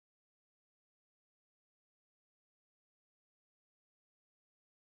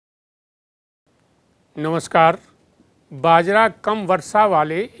नमस्कार। बाजरा कम वर्षा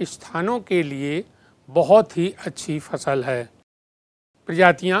वाले स्थानों के लिए बहुत ही अच्छी फसल है।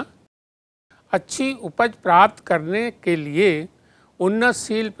 प्रजातियां अच्छी उपज प्राप्त करने के लिए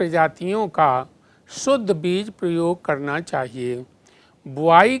उन्नतशील प्रजातियों का शुद्ध बीज प्रयोग करना चाहिए।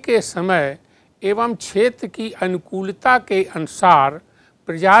 बुआई के समय एवं क्षेत्र की अनुकूलता के अनुसार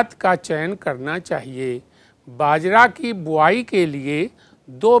प्रजाति का चयन करना चाहिए। बाजरा की बुआई के लिए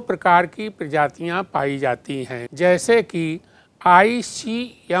दो प्रकार की प्रजातियां पाई जाती हैं, जैसे कि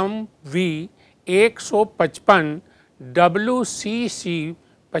ICMV 155, WCC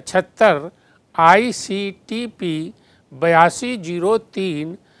 75, ICTP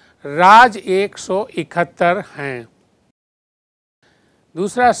 8203, राज 171 हैं।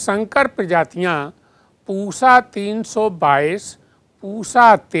 दूसरा, संकर प्रजातियां पूसा 322,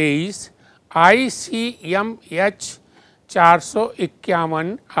 पूसा 23, ICMH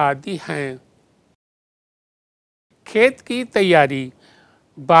 451 आदि हैं। खेत की तैयारी।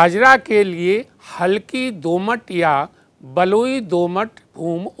 बाजरा के लिए हल्की दोमट या बलुई दोमट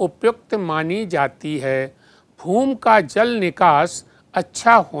भूमि उपयुक्त मानी जाती है। भूमि का जल निकास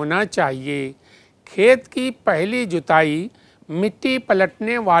अच्छा होना चाहिए। खेत की पहली जुताई मिट्टी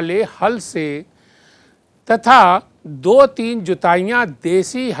पलटने वाले हल से तथा 2-3 जुताइयां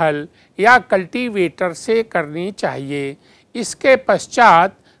देसी हल या कल्टीवेटर से करनी चाहिए। इसके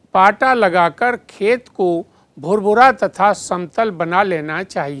पश्चात पाटा लगाकर खेत को भुरभुरा तथा समतल बना लेना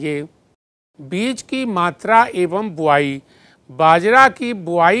चाहिए। बीज की मात्रा एवं बुआई। बाजरा की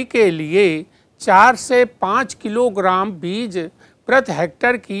बुआई के लिए 4 से 5 किलोग्राम बीज प्रति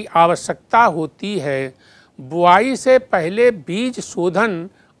हेक्टेयर की आवश्यकता होती है। बुआई से पहले बीज शोधन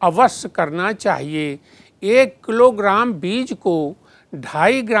अवश्य करना चाहिए। 1 किलोग्राम बीज को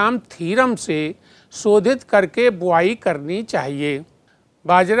 2.5 ग्राम थीरम से शोधित करके बुआई करनी चाहिए।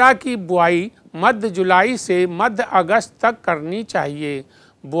 बाजरा की बुआई मध्य जुलाई से मध्य अगस्त तक करनी चाहिए।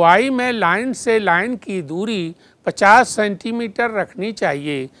 बुआई में लाइन से लाइन की दूरी 50 सेंटीमीटर रखनी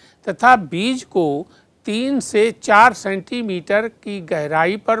चाहिए तथा बीज को 3 से 4 सेंटीमीटर की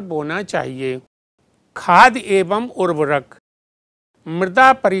गहराई पर बोना चाहिए। खाद एवं उर्वरक।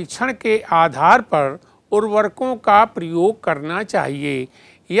 मृदा परीक्षण के आधार पर उर्वरकों का प्रयोग करना चाहिए।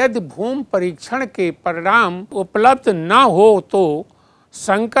 यदि भूमि परीक्षण के परिणाम उपलब्ध न हो तो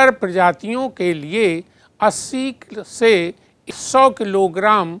संकर प्रजातियों के लिए 80 से 100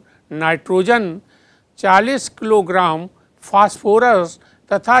 किलोग्राम नाइट्रोजन, 40 किलोग्राम फास्फोरस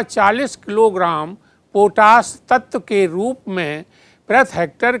तथा 40 किलोग्राम पोटास तत्व के रूप में प्रति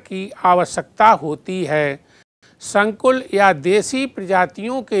हेक्टेयर की आवश्यकता होती है। संकुल या देसी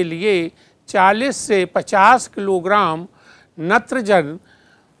प्रजातियों के लिए 40 से 50 किलोग्राम नत्रजन,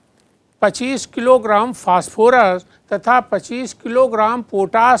 25 किलोग्राम फास्फोरस तथा 25 किलोग्राम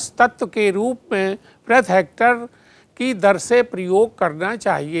पोटास तत्व के रूप में प्रति हेक्टेयर की दर से प्रयोग करना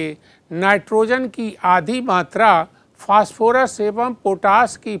चाहिए। नाइट्रोजन की आधी मात्रा, फास्फोरस एवं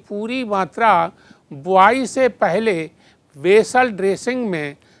पोटास की पूरी मात्रा बुआई से पहले बेसल ड्रेसिंग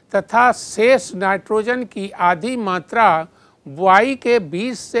में तथा शेष नाइट्रोजन की आधी मात्रा बुआई के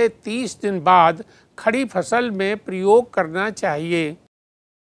 20 से 30 दिन बाद खड़ी फसल में प्रयोग करना चाहिए।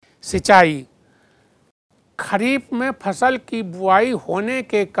 सिंचाई। खरीफ में फसल की बुआई होने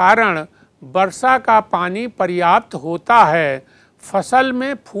के कारण वर्षा का पानी पर्याप्त होता है। फसल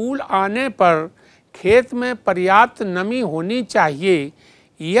में फूल आने पर खेत में पर्याप्त नमी होनी चाहिए।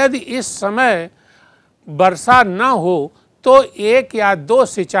 यदि इस समय वर्षा न हो तो 1 या 2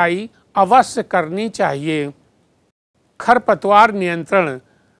 सिंचाई अवश्य करनी चाहिए। खरपतवार नियंत्रण।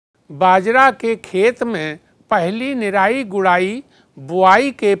 बाजरा के खेत में पहली निराई गुड़ाई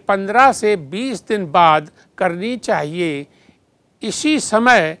बुआई के 15 से 20 दिन बाद करनी चाहिए। इसी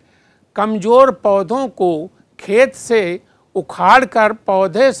समय कमज़ोर पौधों को खेत से उखाड़कर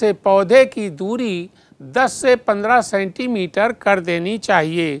पौधे से पौधे की दूरी 10 से 15 सेंटीमीटर कर देनी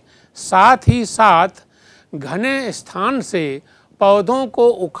चाहिए। साथ ही साथ घने स्थान से पौधों को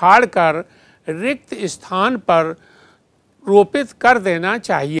उखाड़कर रिक्त स्थान पर रोपित कर देना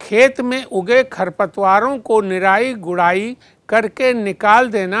चाहिए। खेत में उगे खरपतवारों को निराई गुड़ाई करके निकाल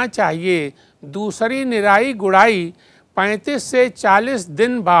देना चाहिए। दूसरी निराई गुड़ाई 35 से 40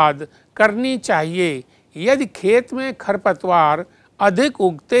 दिन बाद करनी चाहिए। यदि खेत में खरपतवार अधिक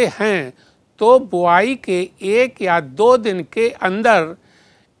उगते हैं तो बुआई के 1 या 2 दिन के अंदर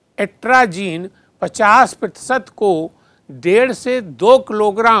एट्राजीन 50% को 1.5 से 2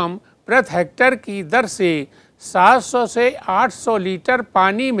 किलोग्राम प्रति हेक्टेयर की दर से 700 से 800 लीटर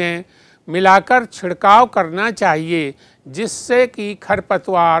पानी में मिलाकर छिड़काव करना चाहिए, जिससे कि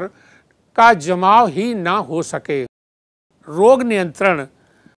खरपतवार का जमाव ही ना हो सके। रोग नियंत्रण।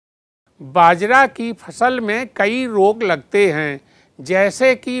 बाजरा की फसल में कई रोग लगते हैं,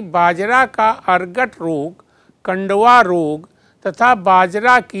 जैसे कि बाजरा का अर्गट रोग, कंडवा रोग तथा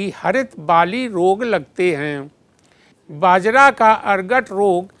बाजरा की हरित बाली रोग लगते हैं। बाजरा का अर्गट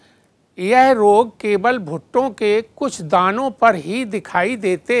रोग, यह रोग केवल भुट्टों के कुछ दानों पर ही दिखाई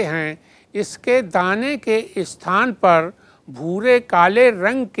देते हैं। इसके दाने के स्थान पर भूरे काले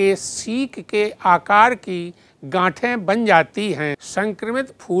रंग के सीक के आकार की गांठें बन जाती हैं।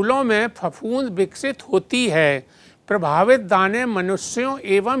 संक्रमित फूलों में फफूंद विकसित होती है। प्रभावित दाने मनुष्यों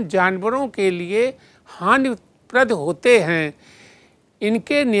एवं जानवरों के लिए हानिप्रद होते हैं।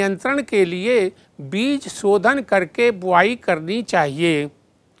 इनके नियंत्रण के लिए बीज शोधन करके बुआई करनी चाहिए।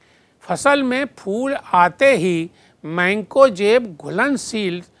 फसल में फूल आते ही मैंकोजेब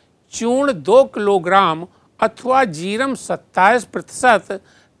घुलनशील चूर्ण 2 किलोग्राम अथवा जीरम 27%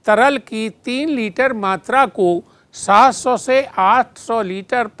 तरल की 3 लीटर मात्रा को 700 से 800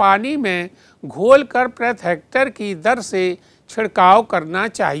 लीटर पानी में घोलकर प्रति हेक्टेयर की दर से छिड़काव करना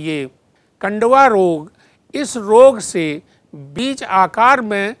चाहिए। कंडवा रोग, इस रोग से बीज आकार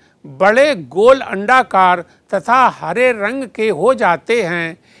में बड़े गोल अंडाकार तथा हरे रंग के हो जाते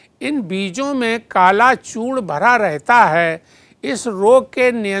हैं। इन बीजों में काला चूर्ण भरा रहता है। इस रोग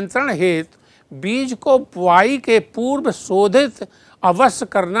के नियंत्रण हेतु बीज को बुआई के पूर्व शोधित अवश्य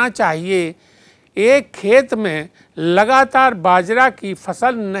करना चाहिए। एक खेत में लगातार बाजरा की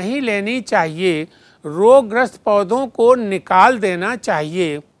फसल नहीं लेनी चाहिए। रोगग्रस्त पौधों को निकाल देना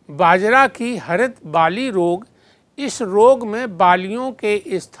चाहिए। बाजरा की हरित बाली रोग, इस रोग में बालियों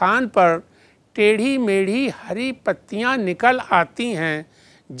के स्थान पर टेढ़ी मेढ़ी हरी पत्तियां निकल आती हैं,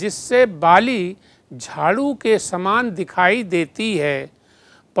 जिससे बाली झाड़ू के समान दिखाई देती है।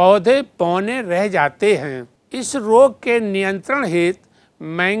 पौधे पौने रह जाते हैं। इस रोग के नियंत्रण हेतु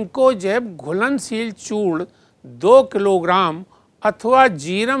मैंकोजेब घुलनशील चूर्ण 2 किलोग्राम अथवा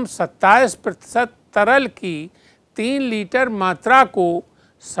जीरम 27% तरल की 3 लीटर मात्रा को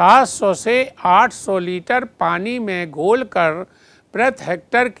 700 से 800 लीटर पानी में घोलकर प्रति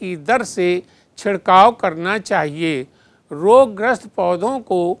हेक्टेयर की दर से छिड़काव करना चाहिए। रोगग्रस्त पौधों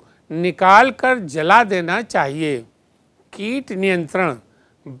को निकालकर जला देना चाहिए। कीट नियंत्रण,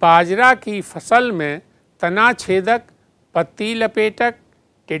 बाजरा की फसल में तना छेदक, पत्ती लपेटक,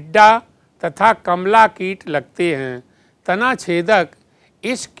 टिड्डा तथा कमला कीट लगते हैं। तना छेदक,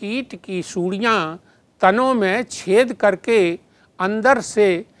 इस कीट की सूढ़ियाँ तनों में छेद करके अंदर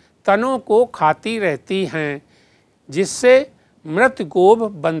से तनों को खाती रहती हैं, जिससे मृत गोब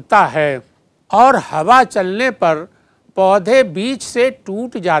बनता है और हवा चलने पर पौधे बीच से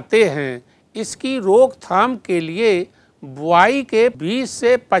टूट जाते हैं। इसकी रोकथाम के लिए बुआई के 20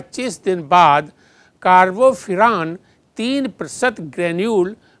 से 25 दिन बाद कार्बोफिरान 3%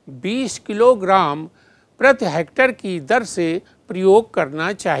 ग्रेन्यूल 20 किलोग्राम प्रति हेक्टेयर की दर से प्रयोग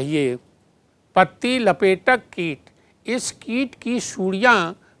करना चाहिए। पत्ती लपेटक कीट, इस कीट की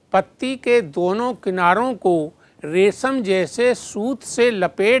सूढ़ियाँ पत्ती के दोनों किनारों को रेशम जैसे सूत से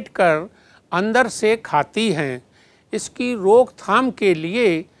लपेटकर अंदर से खाती हैं। इसकी रोकथाम के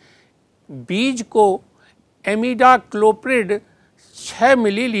लिए बीज को एमिडाक्लोप्रिड 6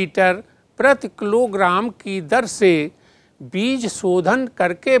 मिलीलीटर प्रति किलोग्राम की दर से बीज शोधन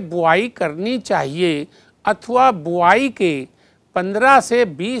करके बुआई करनी चाहिए अथवा बुआई के 15 से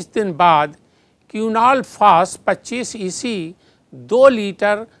 20 दिन बाद क्यूनाल फास 25 ईसी 2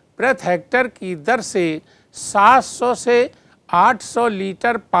 लीटर प्रति हेक्टेयर की दर से 700 से 800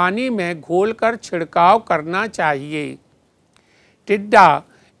 लीटर पानी में घोलकर छिड़काव करना चाहिए। टिड्डा,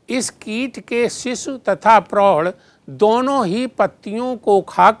 इस कीट के शिशु तथा प्रौढ़ दोनों ही पत्तियों को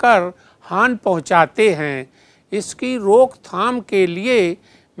खाकर हानि पहुंचाते हैं। इसकी रोकथाम के लिए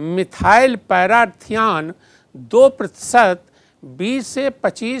मिथाइल पैराथियान 2% 20 से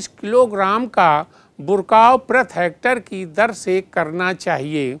 25 किलोग्राम का बुरकाव प्रति हेक्टेयर की दर से करना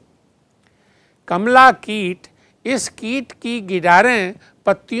चाहिए। कमला कीट, इस कीट की गिडारें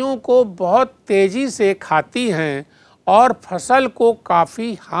पत्तियों को बहुत तेज़ी से खाती हैं और फसल को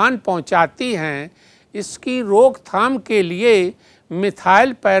काफ़ी हानि पहुंचाती हैं। इसकी रोकथाम के लिए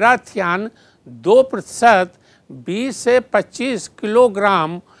मिथाइल पैराथियान 2% 20 से 25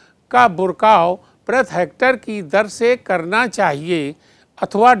 किलोग्राम का बुरकाव प्रति हेक्टेयर की दर से करना चाहिए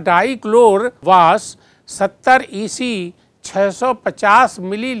अथवा डाइक्लोर वास 70 ईसी 650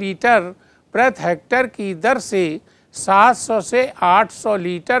 मिलीलीटर प्रति हेक्टेयर की दर से 700 से 800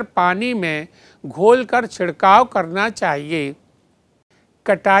 लीटर पानी में घोलकर छिड़काव करना चाहिए।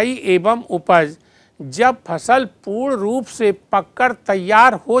 कटाई एवं उपज, जब फसल पूर्ण रूप से पककर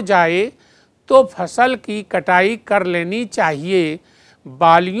तैयार हो जाए तो फसल की कटाई कर लेनी चाहिए।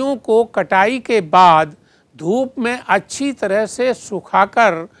 बालियों को कटाई के बाद धूप में अच्छी तरह से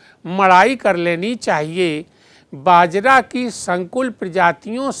सुखाकर मड़ाई कर लेनी चाहिए। बाजरा की संकुल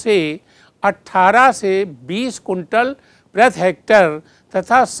प्रजातियों से 18 से 20 कुंटल प्रति हेक्टर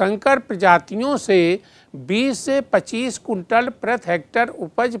तथा संकर प्रजातियों से 20 से 25 कुंटल प्रति हेक्टर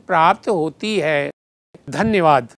उपज प्राप्त होती है। धन्यवाद।